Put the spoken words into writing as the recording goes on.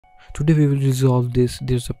Today we will resolve this.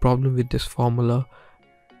 There's a problem with this formula.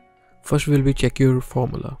 First will be check your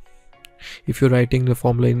formula. If you're writing the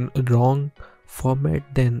formula in a wrong format,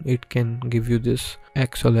 then it can give you this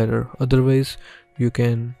Excel error. Otherwise, you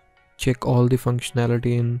can check all the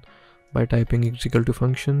functionality in by typing is equal to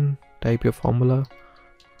function, type your formula,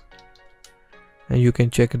 and you can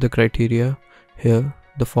check the criteria here,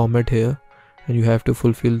 the format here, and you have to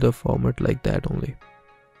fulfill the format like that only.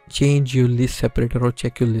 Change your list separator or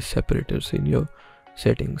check your list separators in your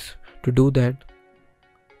settings. To do that,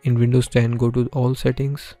 in Windows 10, go to all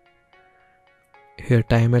settings, here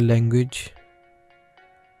time and language,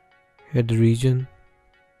 here the region,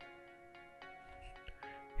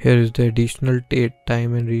 here is the additional date,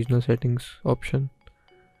 time and regional settings option.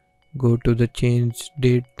 Go to the change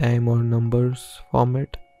date, time or numbers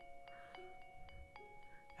format,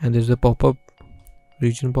 and there's a pop-up,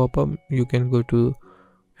 region pop-up. You can go to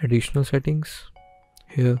additional settings.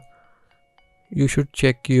 Here you should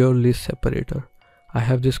check your list separator. I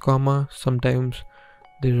have this comma. Sometimes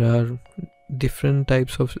there are different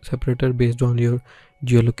types of separator based on your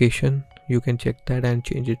geolocation. You can check that and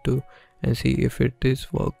change it to and see if it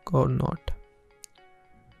is work or not.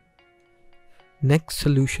 Next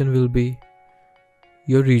solution will be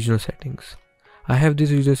your regional settings. I have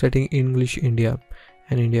this regional setting English India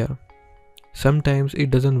and India. Sometimes it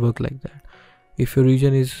doesn't work like that. If your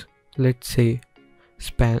region is, let's say,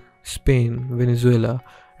 Spain, Venezuela,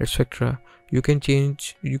 etc., you can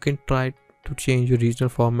try to change your regional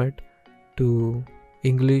format to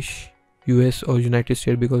English, US or United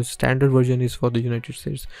States, because standard version is for the United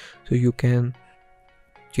States. So you can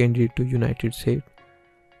change it to United States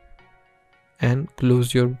and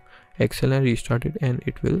close your Excel and restart it, and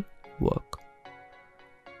it will work.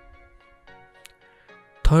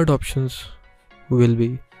 Third options will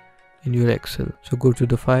be in your Excel. So go to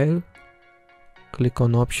the file, click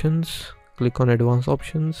on options, click on advanced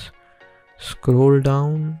options, scroll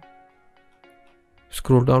down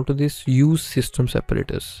to this use system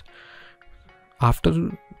separators.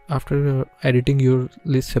 After editing your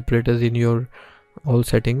list separators in your all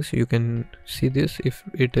settings, you can see this. If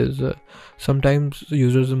it is sometimes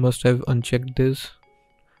users must have unchecked this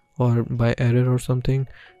or by error or something,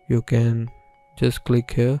 you can just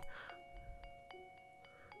click here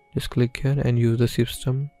and use the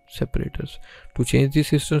system separators. To change the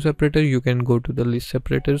system separator, you can go to the list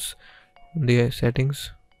separators in the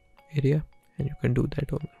settings area and you can do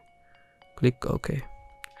that only. Click OK.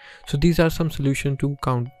 So these are some solutions to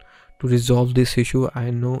resolve this issue. I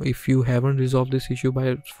know if you haven't resolved this issue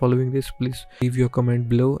by following this, please leave your comment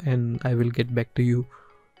below and I will get back to you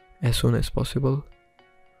as soon as possible.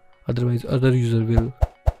 Otherwise, other user will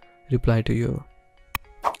reply to your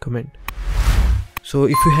comment. So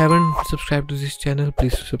if you haven't subscribed to this channel,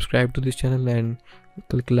 please subscribe to this channel and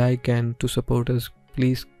click like, and to support us,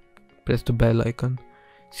 please press the bell icon.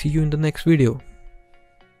 See you in the next video.